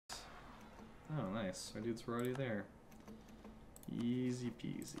Oh, nice. Our dudes were already there. Easy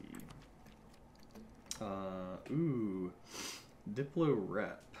peasy. Ooh. Diplo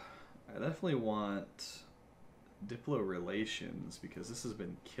rep. I definitely want Diplo relations because this has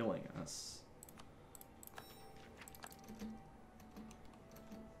been killing us.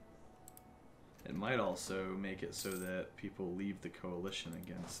 It might also make it so that people leave the coalition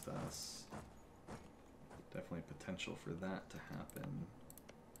against us. Definitely potential for that to happen.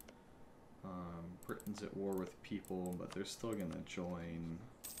 Britain's at war with people, but they're still gonna join.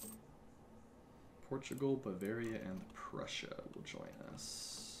 Portugal, Bavaria, and Prussia will join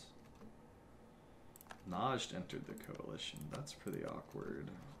us. Najd entered the coalition. That's pretty awkward.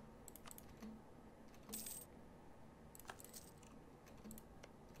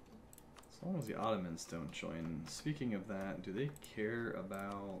 As long as the Ottomans don't join. Speaking of that, do they care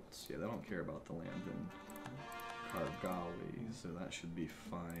about... Yeah, they don't care about the land in Kargali, so that should be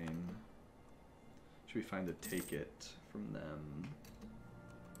fine. Should be fine to take it from them.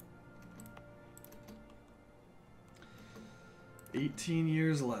 $18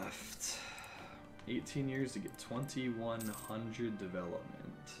 years left. 18 years to get 2100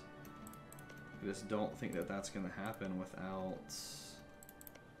 development. I just don't think that that's going to happen without...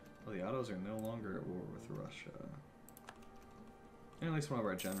 Well, the Ottos are no longer at war with Russia. And at least one of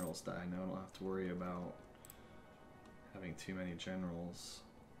our generals died. Now I don't have to worry about having too many generals.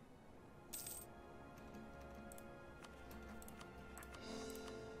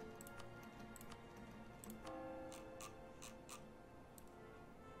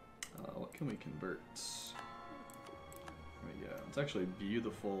 What can we convert? There we go. It's actually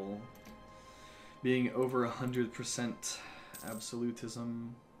beautiful being over 100%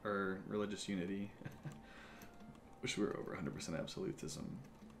 absolutism or religious unity. Wish we were over 100% absolutism.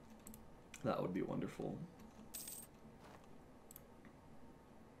 That would be wonderful.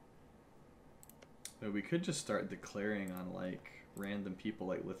 But we could just start declaring on like random people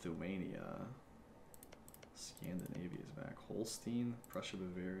like Lithuania. Scandinavia is back. Holstein, Prussia,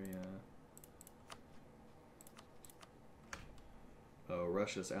 Bavaria. Oh,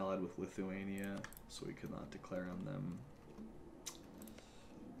 Russia's allied with Lithuania, so we could not declare on them.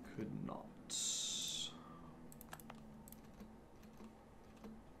 Could not.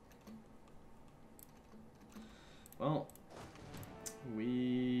 Well,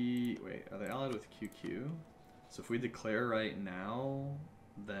 wait, are they allied with QQ? So if we declare right now,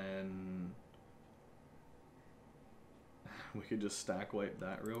 then we could just stack wipe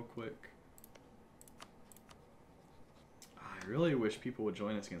that real quick. I really wish people would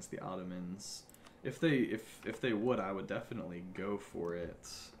join us against the Ottomans. If they would, I would definitely go for it.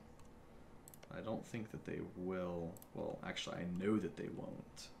 I don't think that they will. Well, actually, I know that they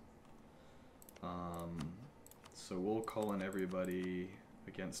won't. So we'll call in everybody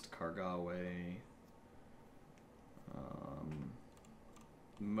against Kargawe.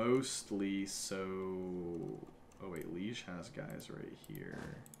 Mostly so... Oh wait, Liege has guys right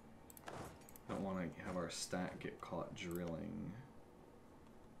here. Don't want to have our stat get caught drilling.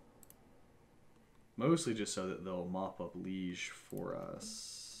 Mostly just so that they'll mop up Liege for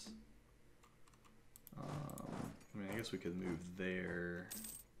us. I mean, I guess we could move there.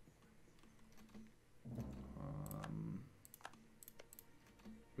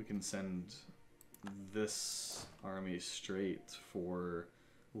 We can send this army straight for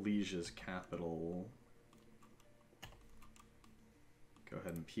Liege's capital. Go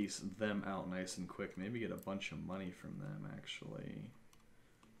ahead and piece them out nice and quick. Maybe get a bunch of money from them, actually.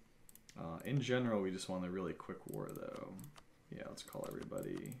 In general, we just want a really quick war, though. Yeah, let's call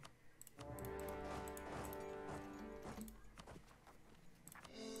everybody.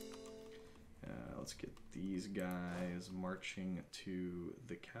 Let's get these guys marching to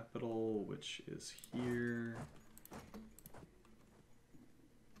the capital, which is here.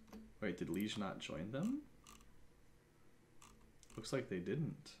 Wait, did Liege not join them? Looks like they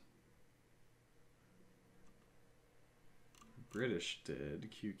didn't. British did,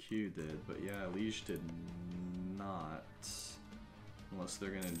 QQ did, but yeah, Liege did not. Unless they're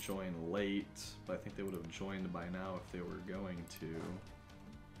gonna join late, but I think they would have joined by now if they were going to.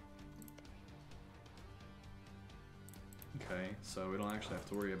 Okay, so we don't actually have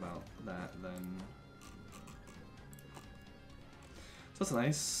to worry about that then. So that's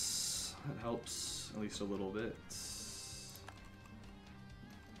nice. That helps at least a little bit.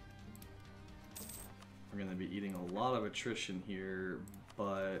 We're going to be eating a lot of attrition here,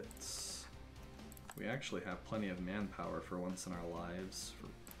 but we actually have plenty of manpower for once in our lives. For,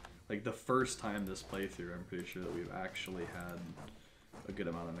 like the first time this playthrough, I'm pretty sure that we've actually had a good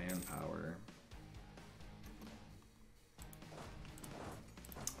amount of manpower.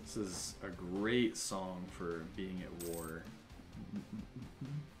 This is a great song for being at war.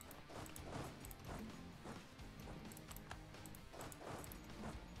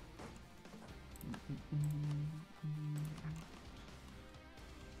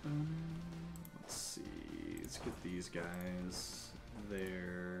 Let's see. Let's get these guys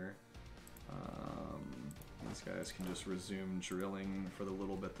there. These guys can just resume drilling for the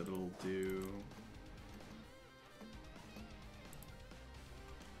little bit that it'll do.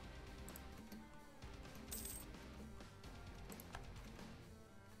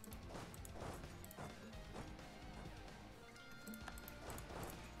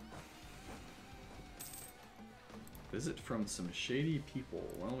 Visit from some shady people.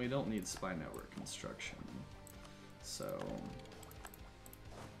 Well, we don't need spy network construction, so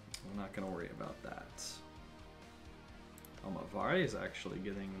we're not going to worry about that. Almavari is actually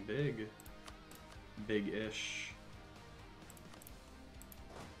getting big-ish,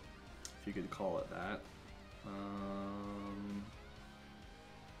 if you could call it that.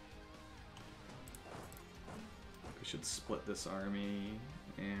 We should split this army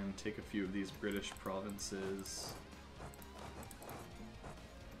and take a few of these British provinces.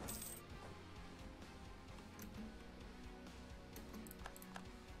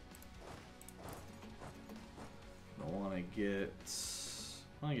 I want to get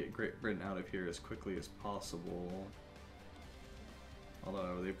Great Britain out of here as quickly as possible.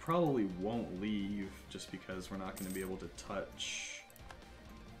 Although they probably won't leave just because we're not going to be able to touch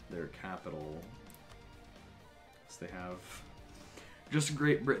their capital. So they have... Just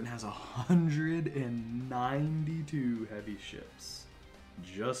Great Britain has 192 heavy ships.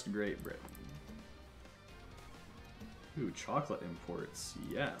 Just Great Britain. Ooh, chocolate imports.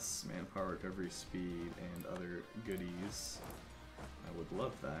 Yes, manpower recovery speed and other goodies. I would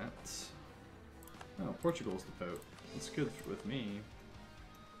love that. Oh, Portugal's the Pope. That's good with me.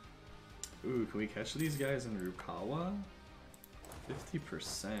 Ooh, can we catch these guys in Rukawa?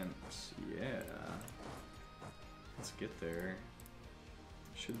 50%. Yeah. Let's get there.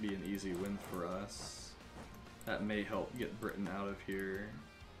 Should be an easy win for us. That may help get Britain out of here.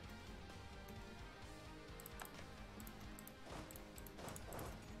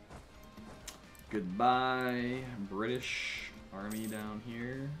 Goodbye, British army down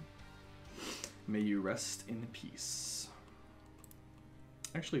here. May you rest in peace.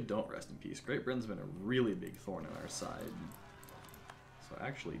 Actually, don't rest in peace. Great Britain's been a really big thorn in our side. So I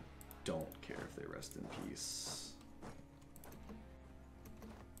actually don't care if they rest in peace.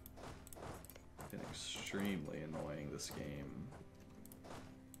 Been extremely annoying this game.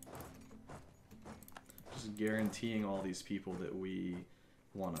 Just guaranteeing all these people that we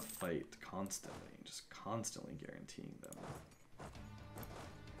want to fight constantly. Just constantly guaranteeing them.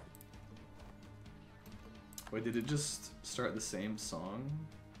 Wait, did it just start the same song?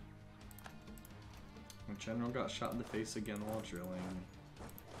 My general got shot in the face again while drilling.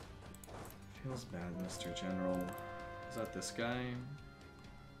 Feels bad, Mr. General. Is that this guy?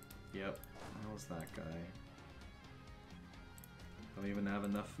 Yep, that was that guy. Don't even have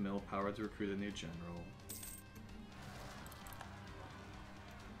enough mill power to recruit a new general.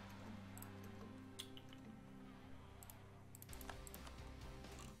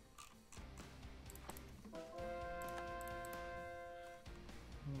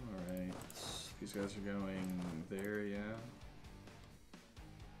 These guys are going there, yeah.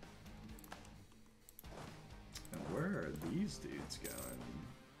 And where are these dudes going?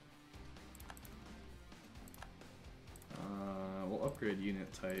 We'll upgrade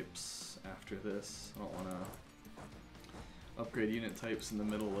unit types after this. I don't want to upgrade unit types in the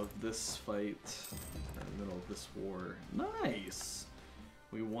middle of this fight, or in the middle of this war. Nice!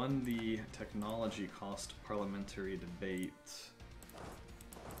 We won the technology cost parliamentary debate,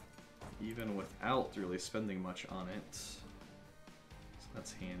 even without really spending much on it. So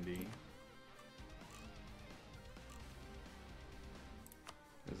that's handy.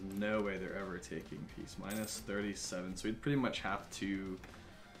 There's no way they're ever taking peace. Minus 37, so we'd pretty much have to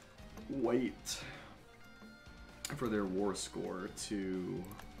wait for their war score to,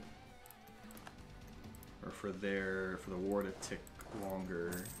 or for the war to tick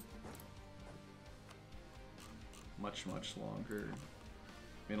longer. Much longer.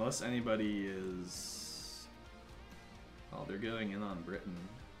 I mean, unless anybody is... Oh, they're going in on Britain.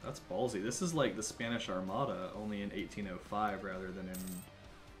 That's ballsy. This is like the Spanish Armada, only in 1805 rather than in...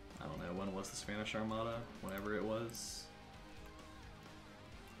 I don't know, when was the Spanish Armada? Whenever it was.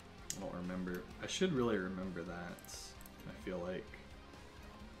 I don't remember. I should really remember that. I feel like,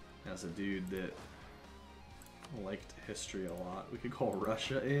 as a dude that liked history a lot, we could call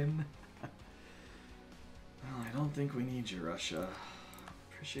Russia in. Well, I don't think we need you, Russia.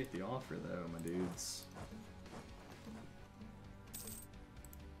 Appreciate the offer though, my dudes.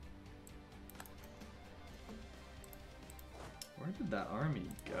 Where did that army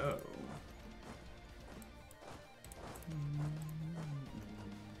go?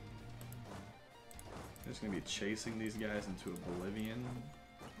 They're just gonna be chasing these guys into oblivion.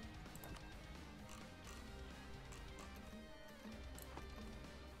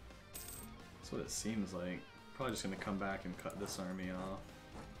 That's what it seems like. Probably just gonna come back and cut this army off.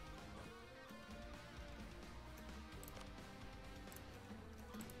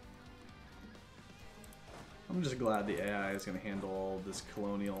 I'm just glad the AI is going to handle all this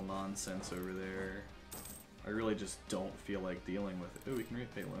colonial nonsense over there. I really just don't feel like dealing with it. Ooh, we can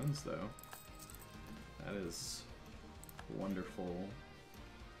repay loans though. That is wonderful.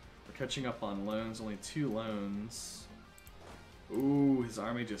 We're catching up on loans, only 2 loans. Ooh, his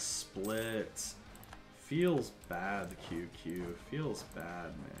army just split. Feels bad, QQ. Feels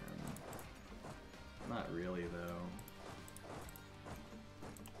bad, man. Not really though.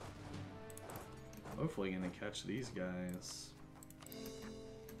 Hopefully gonna catch these guys.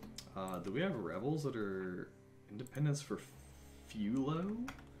 Do we have rebels that are independence for Fulo?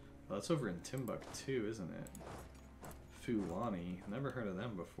 Oh, that's over in Timbuktu, isn't it? Fulani. Never heard of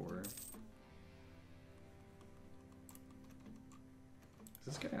them before. Is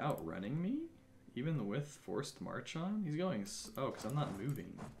this guy outrunning me? Even with forced march on? He's going... Oh, because I'm not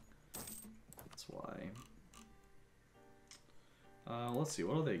moving. That's why. Let's see.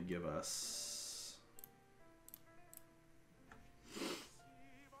 What do they give us?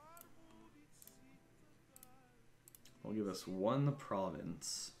 They'll give us 1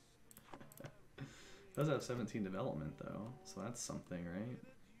 province. Does have 17 development though, so that's something, right?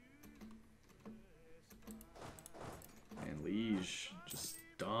 And Liege just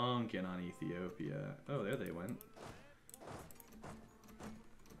dunking on Ethiopia. Oh, there they went.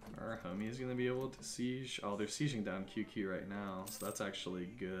 Our homie is gonna be able to siege. Oh, they're sieging down QQ right now, so that's actually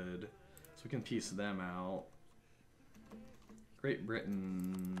good. So we can piece them out. Great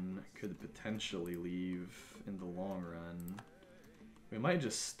Britain could potentially leave in the long run. We might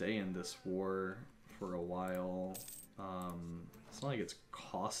just stay in this war for a while. It's not like it's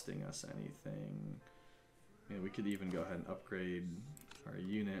costing us anything. I mean, we could even go ahead and upgrade our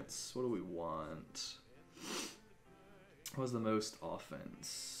units. What do we want? What was the most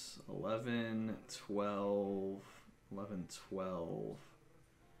offense? 11, 12, 11, 12.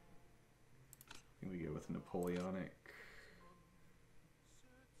 I think we go with Napoleonic.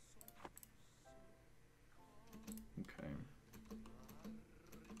 Okay.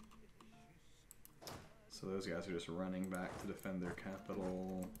 So those guys are just running back to defend their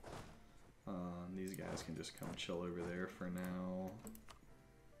capital. These guys can just come chill over there for now.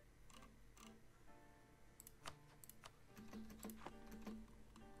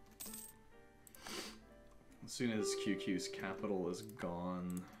 As soon as QQ's capital is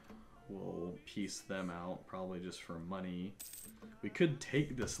gone, we'll piece them out, probably just for money. We could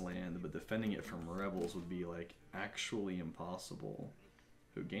take this land, but defending it from rebels would be like actually impossible.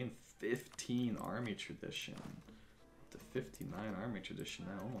 Who gained 15 army tradition. To 59 army tradition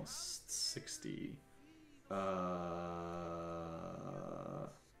now, almost 60. The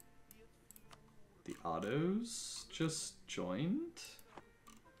Ottos just joined.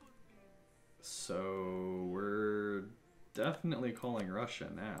 So we're definitely calling Russia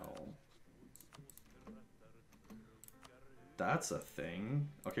now. That's a thing.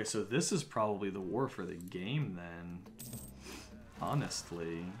 Okay, so this is probably the war for the game then.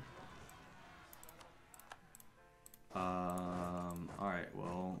 Honestly. Alright,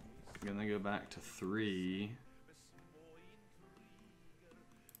 well, I'm gonna go back to 3.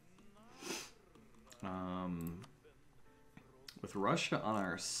 With Russia on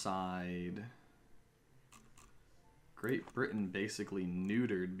our side, Great Britain basically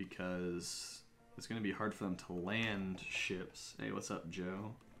neutered because it's going to be hard for them to land ships. Hey, what's up,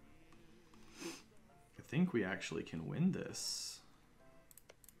 Joe? I think we actually can win this.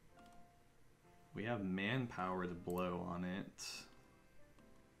 We have manpower to blow on it.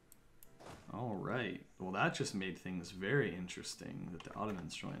 Alright. Well, that just made things very interesting that the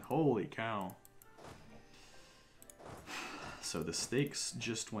Ottomans joined. Holy cow. So the stakes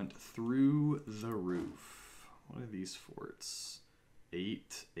just went through the roof. What are these forts?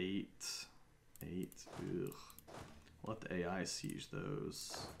 8, 8, 8. Ugh. We'll let the AI siege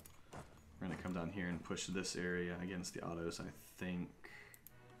those. We're going to come down here and push this area against the Ottos, I think.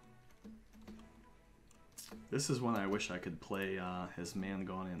 This is when I wish I could play Has Man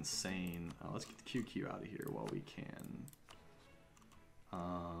Gone Insane. Let's get the QQ out of here while we can.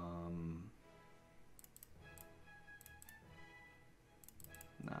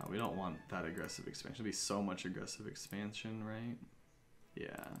 No, we don't want that aggressive expansion. There'll be so much aggressive expansion, right?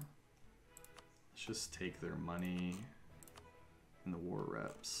 Yeah. Let's just take their money and the war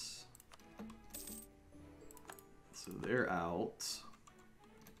reps. So they're out.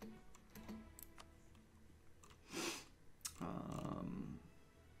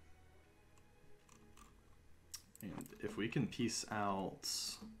 And if we can piece out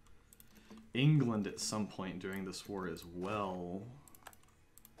England at some point during this war as well,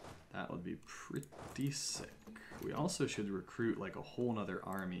 that would be pretty sick. We also should recruit like a whole nother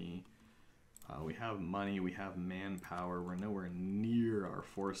army. We have money, we have manpower, we're nowhere near our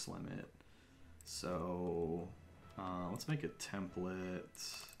force limit. So let's make a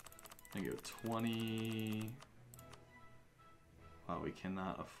template. I'm gonna go 20. Wow, we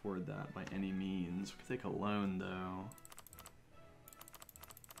cannot afford that by any means. We can take a loan though.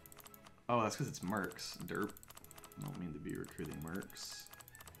 Oh, that's because it's mercs. Derp. I don't mean to be recruiting mercs.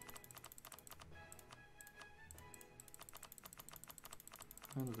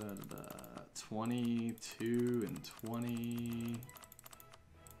 Da, da, da, da. 22 and 20.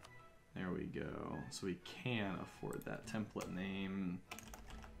 There we go. So we can afford that template name.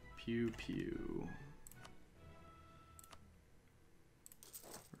 Pew pew.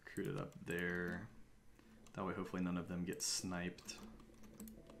 Recruit it up there. That way hopefully none of them get sniped.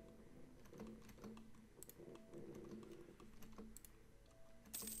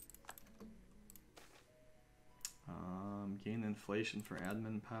 Gain inflation for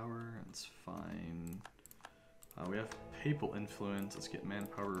admin power, that's fine. We have papal influence, let's get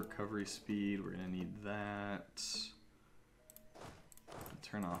manpower recovery speed, we're gonna need that.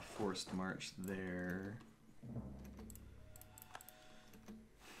 Turn off forced march there.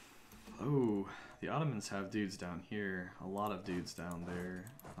 Oh, the Ottomans have dudes down here, a lot of dudes down there.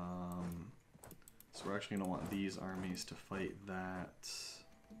 So we're actually gonna want these armies to fight that.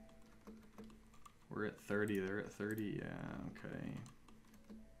 We're at 30, they're at 30, yeah, okay.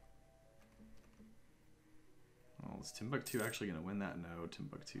 Well, is Timbuktu actually going to win that? No,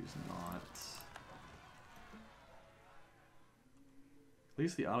 Timbuktu's not. At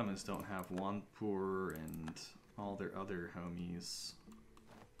least the Ottomans don't have Wanpur and all their other homies.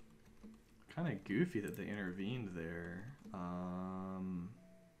 Kind of goofy that they intervened there.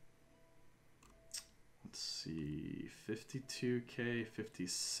 Let's see, 52k,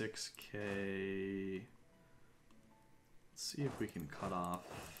 56k. Let's see if we can cut off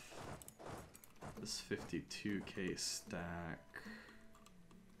this 52k stack.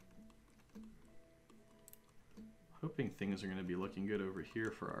 Hoping things are going to be looking good over here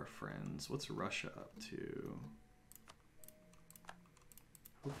for our friends. What's Russia up to?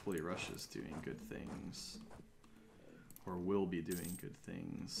 Hopefully Russia's doing good things. Or will be doing good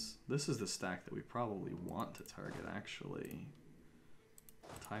things. This is the stack that we probably want to target, actually.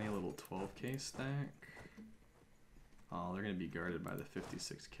 Tiny little 12k stack. Oh, they're going to be guarded by the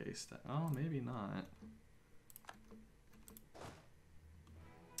 56k stack. Oh, maybe not.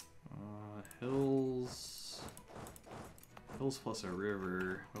 Hills. Hills plus a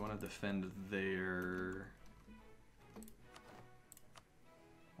river. We want to defend there.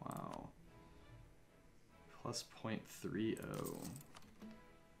 Wow. Plus 0.30.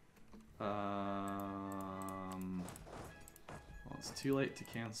 Well, it's too late to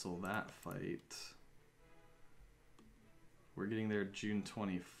cancel that fight. We're getting there June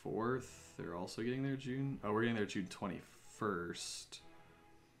 24th. They're also getting there June. Oh, we're getting there June 21st.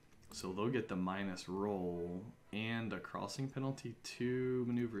 So they'll get the minus roll and a crossing penalty 2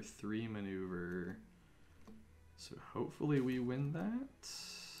 maneuver 3 maneuver. So hopefully we win that.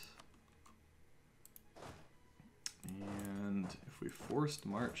 And if we forced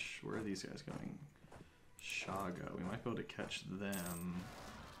march, where are these guys going? Shaga. We might be able to catch them.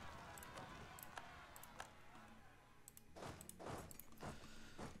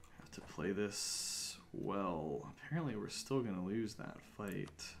 Have to play this well. Apparently we're still going to lose that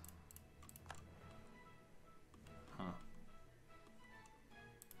fight. Huh.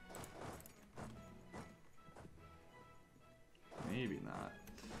 Maybe not.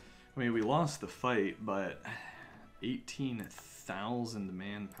 I mean, we lost the fight, but 18,000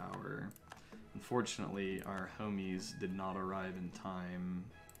 manpower. Unfortunately, our homies did not arrive in time.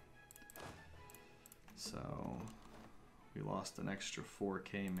 So, we lost an extra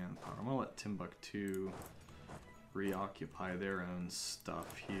 4k manpower. I'm gonna let Timbuktu reoccupy their own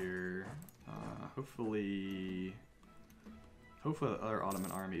stuff here. Hopefully the other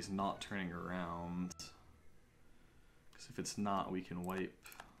Ottoman army is not turning around. Because if it's not, we can wipe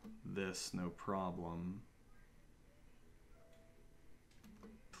this no problem.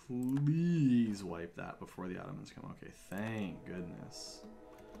 Please wipe that before the Ottomans come. Okay, thank goodness.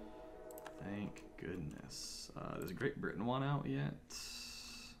 goodness. Does Great Britain want out yet?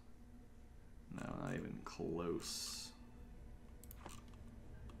 No, not even close.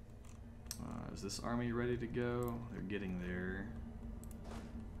 Is this army ready to go? They're getting there.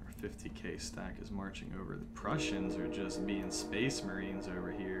 Our 50k stack is marching over. The Prussians are just being Space Marines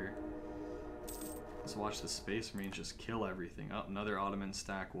over here. Let's watch the Space Marines just kill everything. Oh, another Ottoman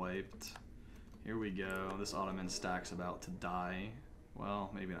stack wiped. Here we go. This Ottoman stack's about to die. Well,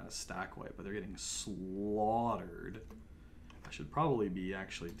 maybe not a stack wipe, but they're getting slaughtered. I should probably be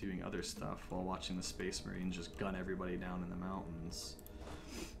actually doing other stuff while watching the Space Marines just gun everybody down in the mountains.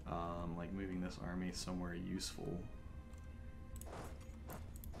 Like moving this army somewhere useful.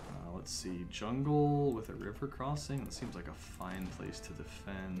 Let's see, jungle with a river crossing. That seems like a fine place to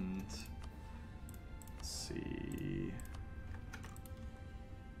defend. Let's see.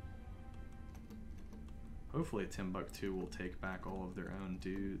 Hopefully Timbuktu will take back all of their own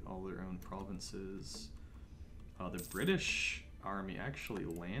provinces. The British army actually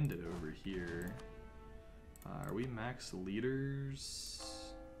landed over here. Are we max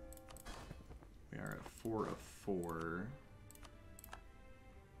leaders? We are at 4 of 4.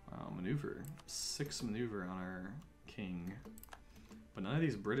 Maneuver. 6 maneuver on our king. But none of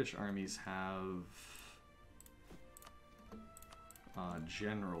these British armies have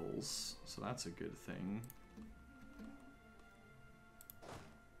generals, so that's a good thing.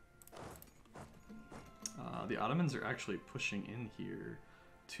 The Ottomans are actually pushing in here.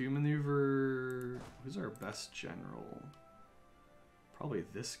 2 maneuver. Who's our best general? Probably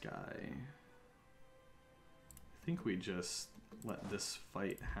this guy. I think we just let this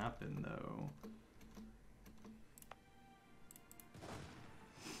fight happen though.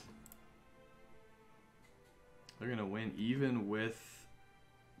 They're gonna win even with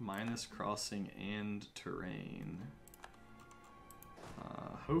minus crossing and terrain.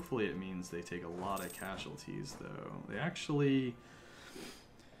 Hopefully it means they take a lot of casualties though. They actually,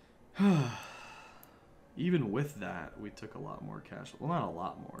 even with that, we took a lot more casualties. Well, not a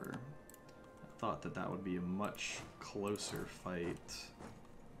lot more. I thought that that would be a much closer fight.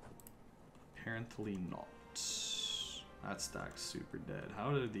 Apparently not. That stack's super dead.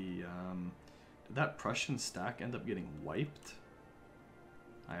 How did did that Prussian stack end up getting wiped?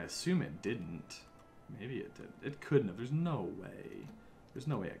 I assume it didn't. Maybe it did. It couldn't have. There's no way. There's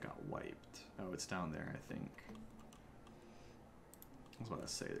no way it got wiped. Oh, it's down there, I think. I was about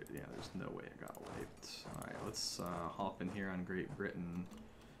to say, yeah, there's no way it got wiped. Alright, let's hop in here on Great Britain.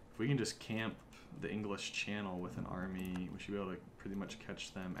 If we can just camp the English Channel with an army, we should be able to pretty much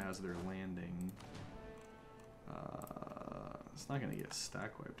catch them as they're landing. It's not going to get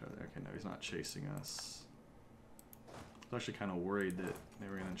stack wiped out there. Okay, no, he's not chasing us. I was actually kind of worried that they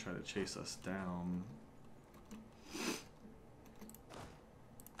were going to try to chase us down.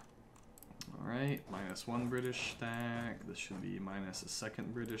 Alright, -1 British stack. This should be minus a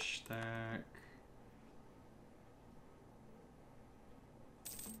 2nd British stack.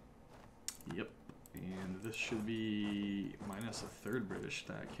 Yep, and this should be minus a 3rd British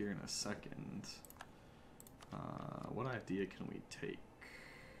stack here in a second. What idea can we take?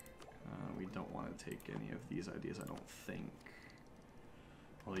 We don't want to take any of these ideas, I don't think.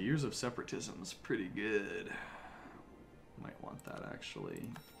 Well, the Years of Separatism is pretty good. Might want that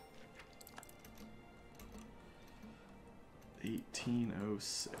actually.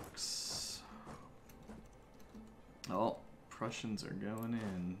 1806. Oh, Prussians are going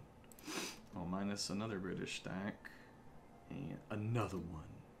in. Oh, minus another British stack. And another one.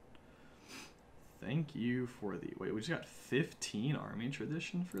 Thank you for the... Wait, we just got 15 army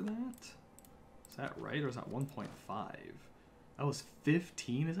tradition for that? Is that right, or is that 1.5? That was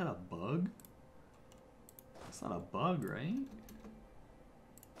 15? Is that a bug? That's not a bug, right?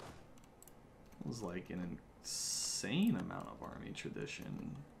 It was like an insane amount of army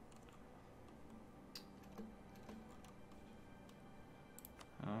tradition.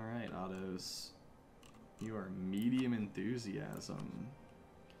 Alright, Ottos. You are medium enthusiasm.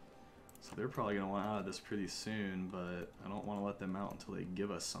 So they're probably going to want out of this pretty soon, but I don't want to let them out until they give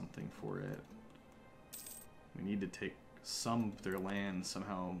us something for it. We need to take some of their land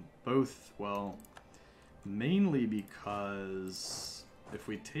somehow. Both, well, mainly because if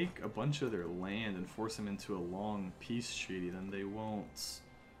we take a bunch of their land and force them into a long peace treaty, then they won't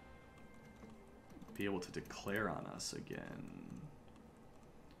be able to declare on us again.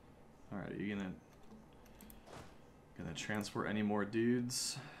 Alright, are you gonna transport any more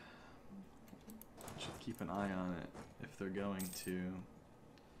dudes? Should keep an eye on it if they're going to.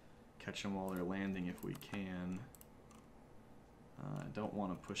 Catch them while they're landing if we can. I don't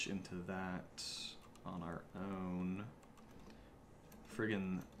want to push into that on our own.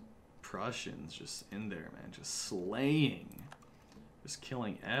 Friggin' Prussians just in there, man, just slaying. Just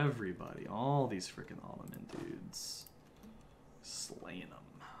killing everybody. All these freaking Ottoman dudes. Slaying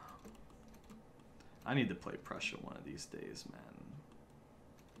them. I need to play Prussia one of these days,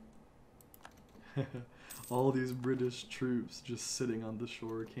 man. All these British troops just sitting on the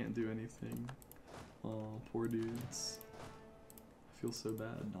shore, can't do anything. Oh, poor dudes. I feel so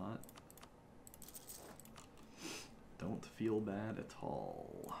bad, not. Don't feel bad at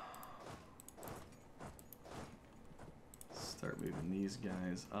all. Start moving these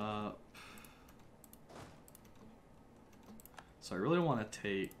guys up. So I really want to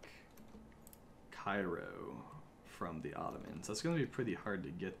take Cairo from the Ottomans. That's going to be pretty hard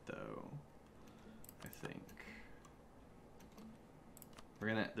to get, though. I think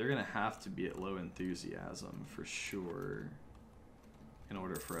they're gonna have to be at low enthusiasm for sure in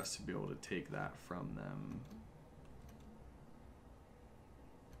order for us to be able to take that from them.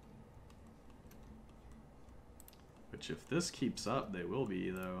 Which, if this keeps up, they will be,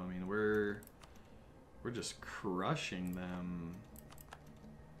 though. I mean, we're just crushing them.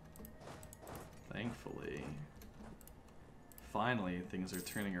 Thankfully. Finally, things are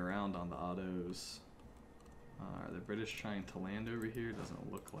turning around on the Ottos. Are the British trying to land over here?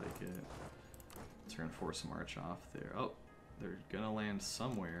 Doesn't look like it. Turn force march off there. Oh, they're gonna land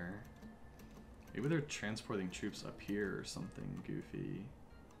somewhere. Maybe they're transporting troops up here or something goofy.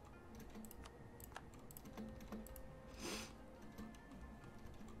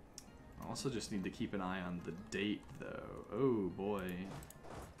 I also just need to keep an eye on the date, though. Oh boy.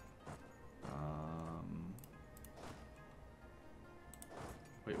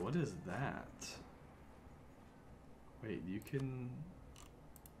 Wait, what is that? Wait, you can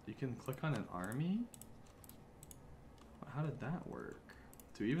click on an army? How did that work?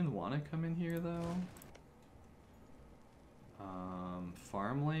 Do we even want to come in here, though?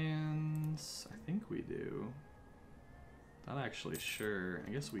 Farmlands? I think we do. Not actually sure.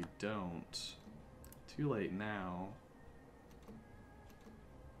 I guess we don't. Too late now.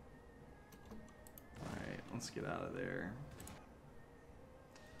 Alright, let's get out of there.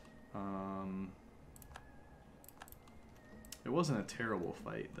 It wasn't a terrible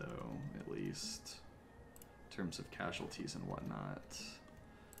fight, though, at least, in terms of casualties and whatnot.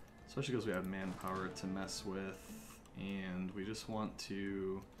 Especially because we have manpower to mess with, and we just want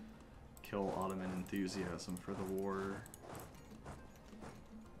to kill Ottoman enthusiasm for the war.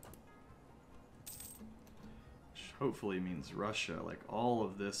 Which hopefully means Russia. Like, all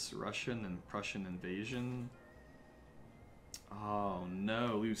of this Russian and Prussian invasion. Oh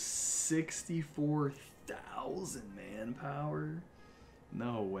no, lose 64,000 manpower?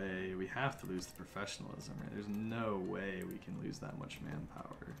 No way. We have to lose the professionalism, right? There's no way we can lose that much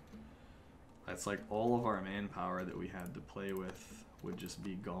manpower. That's like all of our manpower that we had to play with would just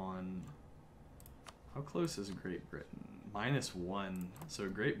be gone. How close is Great Britain? -1. So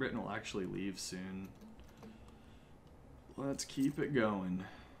Great Britain will actually leave soon. Let's keep it going.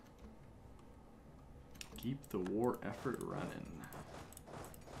 Keep the war effort running.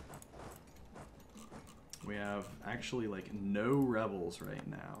 We have actually like no rebels right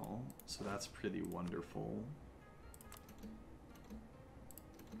now, so that's pretty wonderful.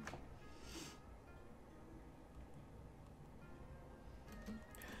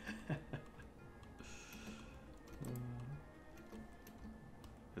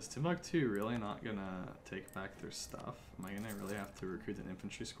 Is Timbuktu really not gonna take back their stuff? Am I gonna really have to recruit an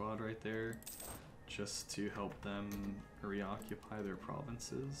infantry squad right there just to help them reoccupy their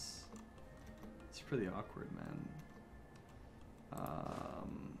provinces? It's pretty awkward, man.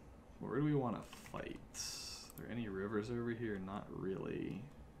 Where do we want to fight? Are there any rivers over here? Not really.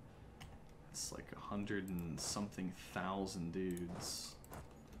 It's like 100 and something thousand dudes.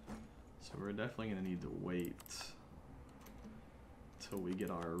 So we're definitely gonna need to wait till we get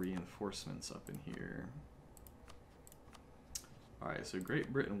our reinforcements up in here. Alright, so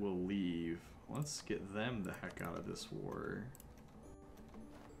Great Britain will leave. Let's get them the heck out of this war.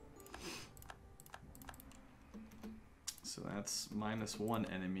 So that's -1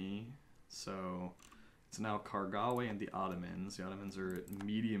 enemy. So it's now Kargawe and the Ottomans. The Ottomans are at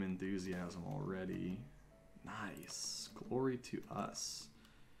medium enthusiasm already. Nice. Glory to us.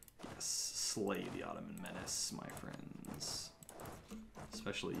 Yes, slay the Ottoman menace, my friends.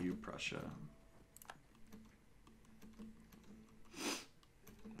 Especially you, Prussia.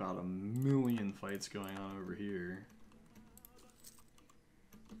 About 1,000,000 fights going on over here.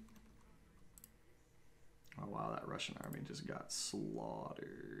 Oh wow, that Russian army just got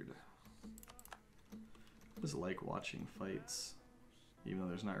slaughtered. What is it like watching fights? Even though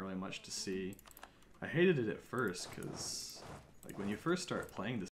there's not really much to see. I hated it at first, because like when you first start playing this